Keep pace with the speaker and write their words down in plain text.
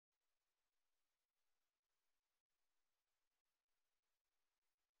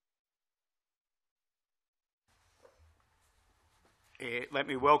Let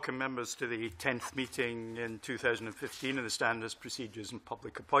me welcome members to the 10th meeting in 2015 of the Standards, Procedures and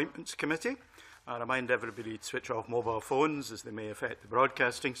Public Appointments Committee. I remind everybody to switch off mobile phones as they may affect the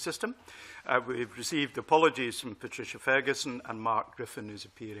broadcasting system. We've received apologies from Patricia Ferguson, and Mark Griffin is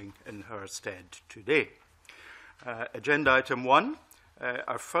appearing in her stead today. Agenda item 1.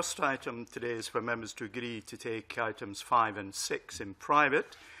 Our first item today is for members to agree to take items 5 and 6 in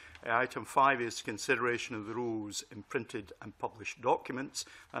private. Item 5 is consideration of the rules in printed and published documents,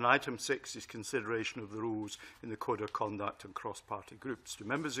 and item 6 is consideration of the rules in the Code of Conduct and cross-party groups. Do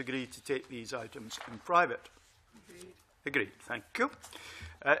members agree to take these items in private? Agreed. Agreed. Thank you.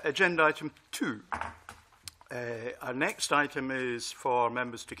 Agenda item 2. Our next item is for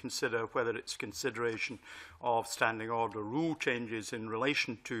members to consider whether it's consideration of standing order rule changes in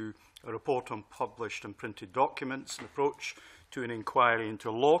relation to a report on published and printed documents, an approach to an inquiry into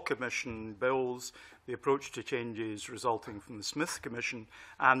Law Commission bills, the approach to changes resulting from the Smith Commission,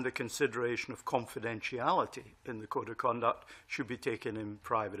 and the consideration of confidentiality in the Code of Conduct should be taken in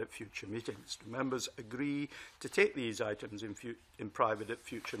private at future meetings. Do members agree to take these items in private at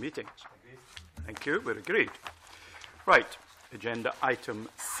future meetings? Agreed. Thank you. We're agreed. Right. Agenda item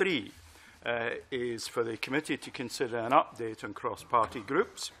 3 is for the committee to consider an update on cross-party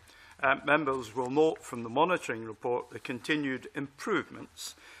groups. Members will note from the monitoring report the continued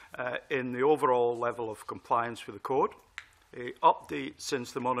improvements in the overall level of compliance with the code. An update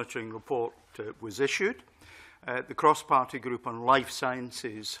since the monitoring report was issued. The cross-party group on life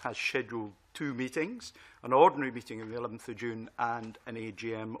sciences has scheduled 2 meetings, an ordinary meeting on the 11th of June and an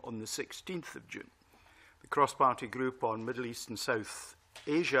AGM on the 16th of June. The cross-party group on Middle East and South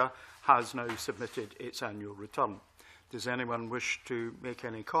Asia has now submitted its annual return. Does anyone wish to make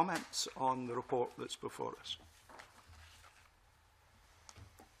any comments on the report that's before us?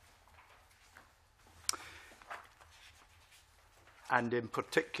 And in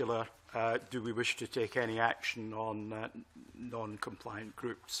particular, do we wish to take any action on non-compliant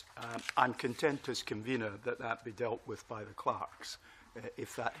groups? I'm content as convener that that be dealt with by the clerks,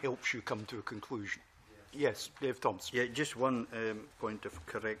 if that helps you come to a conclusion. Yes, Dave Thompson. Yeah, just one point of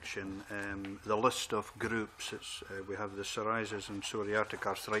correction. The list of groups, we have the psoriasis and psoriatic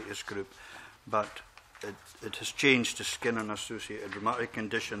arthritis group, but it has changed to skin and associated rheumatic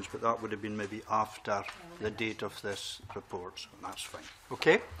conditions, but that would have been maybe after the date of this report, so that's fine.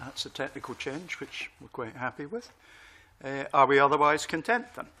 Okay, that's a technical change, which we're quite happy with. Are we otherwise content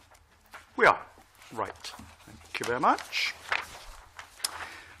then? We are. Right. Thank you very much.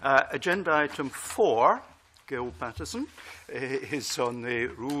 Agenda item 4, Gil Patterson, is on the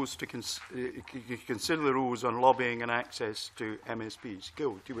rules to consider the rules on lobbying and access to MSPs.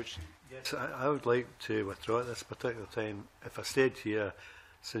 Gil, do you wish? Yes, I would like to withdraw at this particular time. If I stayed here,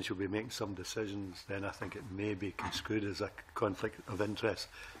 since you'll be making some decisions, then I think it may be construed as a conflict of interest.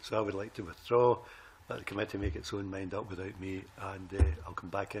 So I would like to withdraw, let the committee make its own mind up without me, and I'll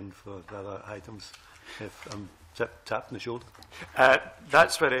come back in for the other items if I'm tapped on the shoulder.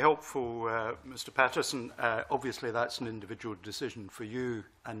 That's very helpful, Mr. Patterson. Obviously, that's an individual decision for you,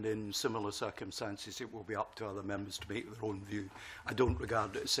 and in similar circumstances, it will be up to other members to make their own view. I don't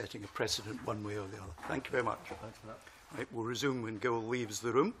regard it as setting a precedent one way or the other. Thank you very much. Thanks for that. Right, we'll resume when Gil leaves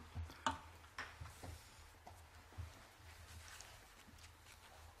the room.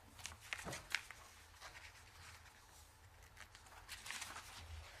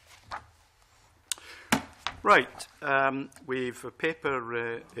 Right, we've a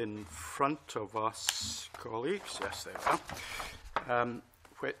paper in front of us, colleagues, yes there we are,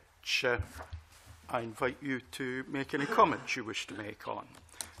 which I invite you to make any comments you wish to make on.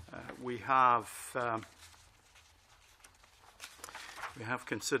 We have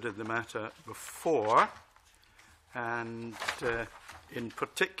considered the matter before, and in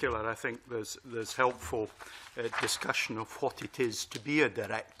particular I think there's helpful discussion of what it is to be a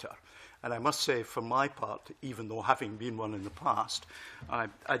director. And I must say, for my part, even though having been one in the past, I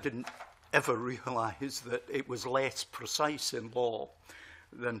didn't ever realise that it was less precise in law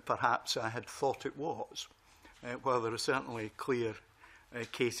than perhaps I had thought it was. Well, there are certainly clear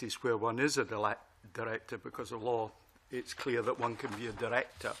cases where one is a director because of law. It's clear that one can be a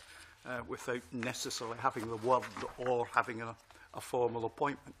director without necessarily having the word or having a formal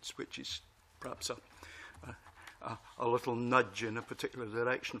appointment, which is perhaps a little nudge in a particular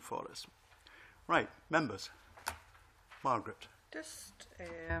direction for us. Right, members. Margaret. Just,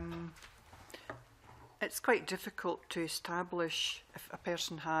 it's quite difficult to establish if a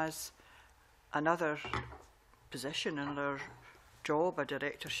person has another position, another job, a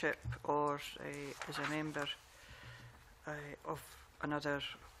directorship, or is a member of another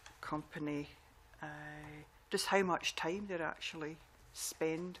company, just how much time they're actually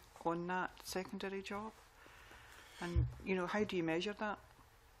spend on that secondary job? And, you know, how do you measure that?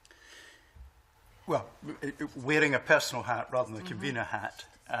 Well, wearing a personal hat rather than a convener hat,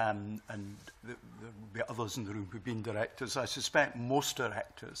 and there will be others in the room who've been directors. I suspect most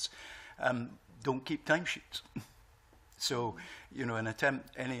directors don't keep timesheets. So, you know,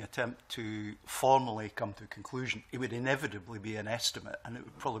 any attempt to formally come to a conclusion, it would inevitably be an estimate, and it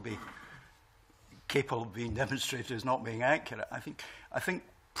would probably be capable of being demonstrated as not being accurate. I think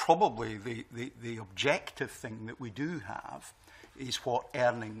probably the objective thing that we do have is what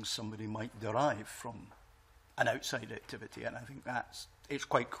earnings somebody might derive from an outside activity, and I think it's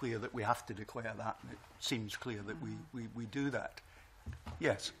quite clear that we have to declare that, and it seems clear that we do that.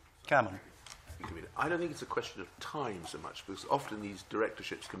 Yes, Cameron. I don't think it's a question of time so much, because often these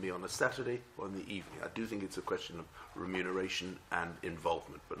directorships can be on a Saturday or in the evening. I do think it's a question of remuneration and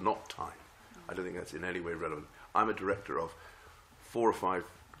involvement, but not time. I don't think that's in any way relevant. I'm a director of 4 or 5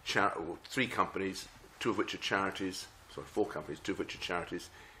 3 companies, 2 of which are charities, sorry, 4 companies, 2 of which are charities,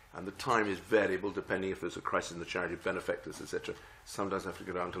 and the time is variable depending if there's a crisis in the charity, benefactors, etc. Sometimes I have to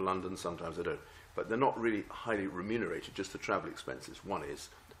go down to London, sometimes I don't. But they're not really highly remunerated, just the travel expenses. One is,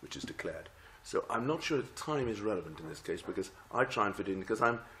 which is declared. So I'm not sure if time is relevant in this case, because I try and fit in, because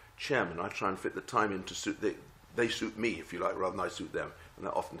I'm chairman, I try and fit the time in to suit, they suit me, if you like, rather than I suit them, and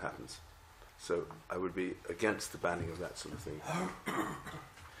that often happens. So I would be against the banning of that sort of thing.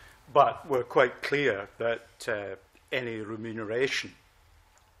 But we're quite clear that any remuneration,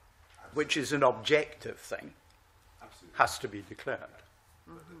 which is an objective thing, has to be declared.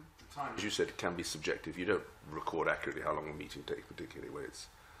 The time, as you said, it can be subjective. You don't record accurately how long a meeting takes, particularly where it's,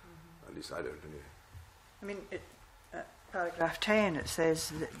 at least I don't anyway. I mean, paragraph 10, it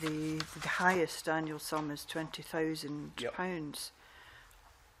says that the highest annual sum is £20,000. Yep.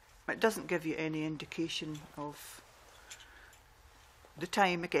 It doesn't give you any indication of the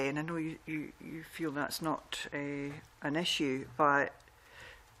time. Again, I know you feel that's not an issue, but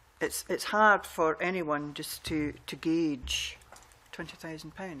it's hard for anyone just to gauge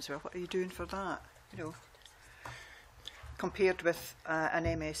 £20,000. Well, what are you doing for that? You know, compared with an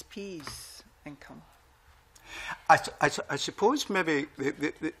MSP's income. I suppose maybe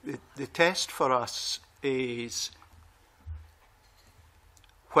the test for us is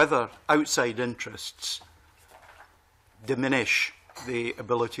whether outside interests diminish the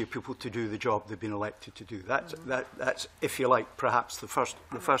ability of people to do the job they've been elected to do. That's, if you like, perhaps the first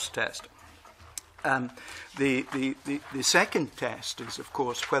test. The second test is, of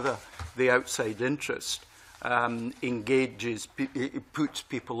course, whether the outside interest it puts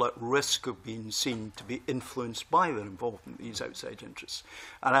people at risk of being seen to be influenced by their involvement in these outside interests.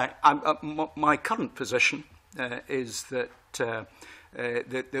 And my current position is that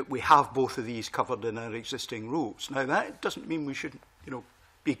that we have both of these covered in our existing rules. Now, that doesn't mean we shouldn't,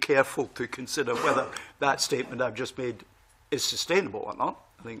 be careful to consider whether that statement I've just made is sustainable or not.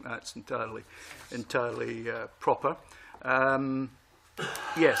 I think that's entirely proper.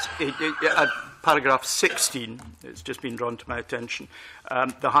 Yes, at paragraph 16, it's just been drawn to my attention,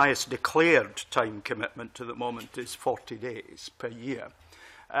 the highest declared time commitment at the moment is 40 days per year.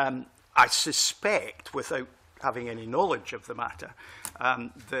 I suspect, without having any knowledge of the matter,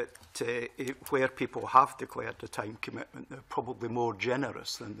 that where people have declared a time commitment, they're probably more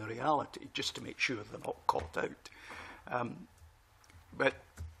generous than the reality, just to make sure they're not caught out. But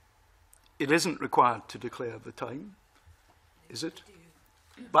it isn't required to declare the time, is it?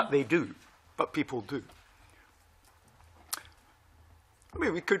 But they do. But people do. I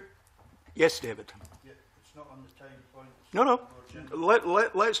mean, we could... Yes, David? Yeah, it's not on the time point. No.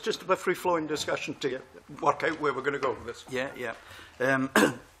 Let's just have a free-flowing discussion to work out where we're going to go with this. Yeah.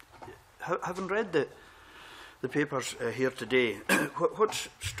 Having read the papers here today, what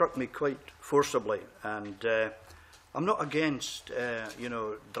struck me quite forcibly, and I'm not against,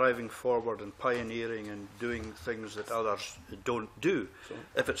 driving forward and pioneering and doing things that others don't do,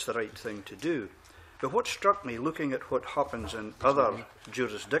 if it's the right thing to do. But what struck me, looking at what happens in other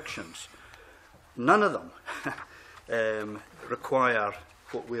jurisdictions, none of them require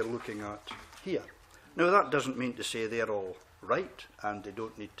what we're looking at here. Now, that doesn't mean to say they're all right and they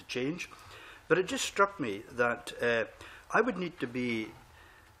don't need to change, but it just struck me that I would need to be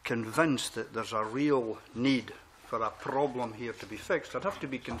convinced that there's a real need for a problem here to be fixed. I'd have to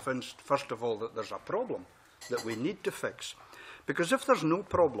be convinced, first of all, that there's a problem that we need to fix. Because if there's no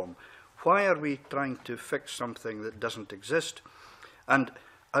problem, why are we trying to fix something that doesn't exist? And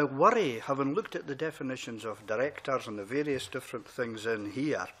I worry, having looked at the definitions of directors and the various different things in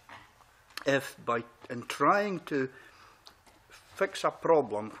here, if in trying to fix a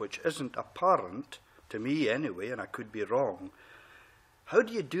problem which isn't apparent, to me anyway, and I could be wrong, how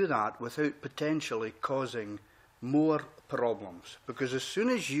do you do that without potentially causing more problems? Because as soon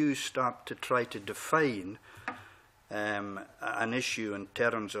as you start to try to define an issue in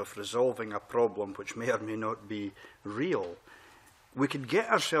terms of resolving a problem which may or may not be real, we could get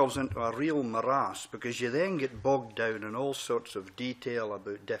ourselves into a real morass, because you then get bogged down in all sorts of detail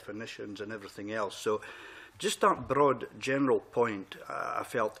about definitions and everything else. So just that broad general point, I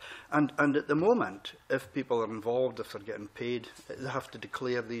felt. And at the moment, if people are involved, if they're getting paid, they have to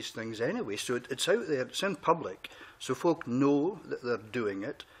declare these things anyway. So it's out there, it's in public, so folk know that they're doing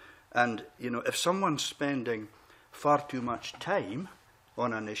it. And, you know, if someone's spending far too much time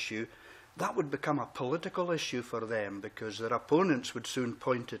on an issue, that would become a political issue for them, because their opponents would soon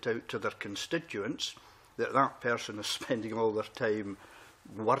point it out to their constituents that that person is spending all their time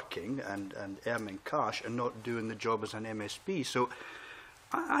working and earning cash and not doing the job as an MSP. So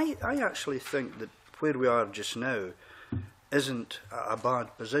I actually think that where we are just now isn't a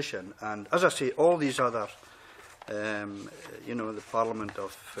bad position. And as I say, all these other, you know, the Parliament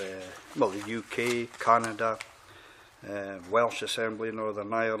of, well, the UK, Canada, Welsh Assembly,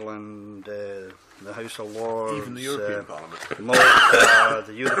 Northern Ireland, the House of Lords, even the European Parliament, Malta,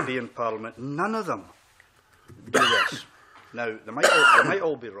 the European Parliament, none of them do this. Now, they might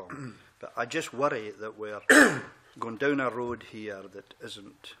all be wrong, but I just worry that we're going down a road here that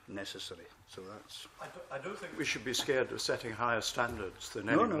isn't necessary. So that's... I don't think we should be scared of setting higher standards than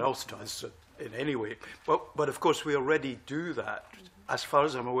anyone else does in any way. But of course, we already do that. As far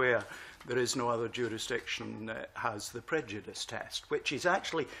as I'm aware, there is no other jurisdiction that has the prejudice test, which is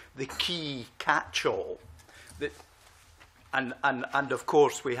actually the key catch-all. And of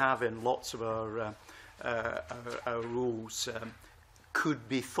course, we have in lots of our rules could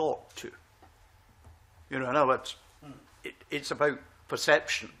be thought to. You know, in other words, it's about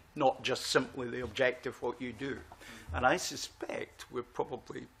perception, not just simply the objective what you do. And I suspect we're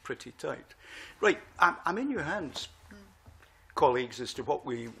probably pretty tight. Right, I'm in your hands, colleagues, as to what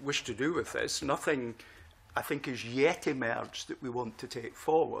we wish to do with this. Nothing, I think, has yet emerged that we want to take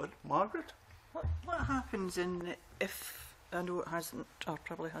forward. Margaret? What happens if, I know it hasn't, or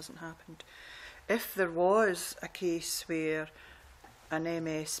probably hasn't happened, if there was a case where an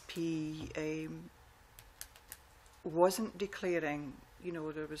MSP wasn't declaring, you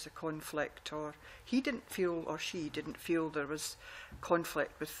know, there was a conflict, or he didn't feel, or she didn't feel there was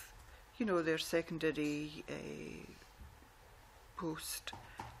conflict with, you know, their secondary post,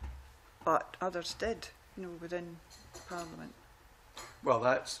 but others did, you know, within Parliament? Well,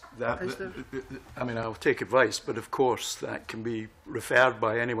 that. I mean, I'll take advice, but of course that can be referred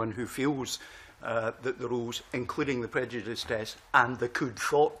by anyone who feels that the rules, including the prejudice test and the could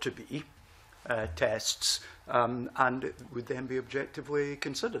thought to be tests, and it would then be objectively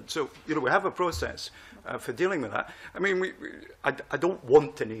considered. So, you know, we have a process for dealing with that. I mean, I don't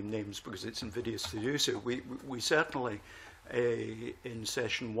want to name names because it's invidious to do so. We certainly, in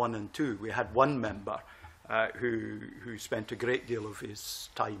session 1 and 2, we had one member who spent a great deal of his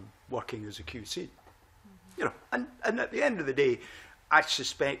time working as a QC. You know, and at the end of the day, I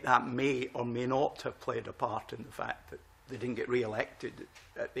suspect that may or may not have played a part in the fact that they didn't get re-elected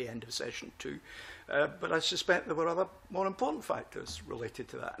at the end of session 2. But I suspect there were other more important factors related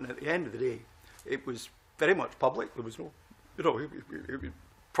to that. And at the end of the day, it was very much public. There was no, you know, it was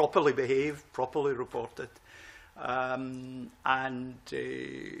properly behaved, properly reported. I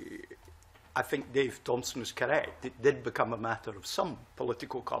think Dave Thompson is correct. It did become a matter of some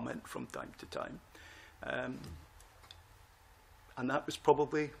political comment from time to time. And that was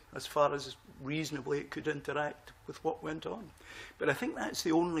probably as far as reasonably it could interact with what went on. But I think that's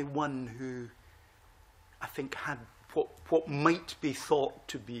the only one who, I think, had what might be thought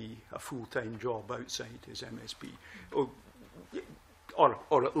to be a full-time job outside his MSP, or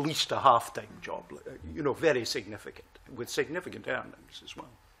at least a half-time job, you know, very significant, with significant earnings as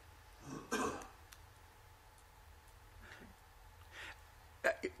well.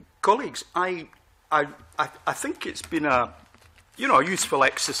 Colleagues, I think it's been a useful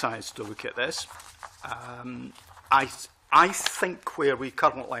exercise to look at this. I think where we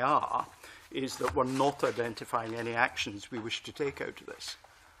currently are is that we're not identifying any actions we wish to take out of this.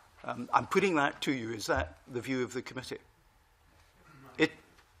 I'm putting that to you. Is that the view of the committee?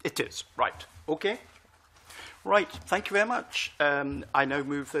 It is. Right. Okay. Right. Thank you very much. I now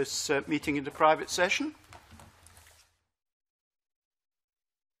move this meeting into private session.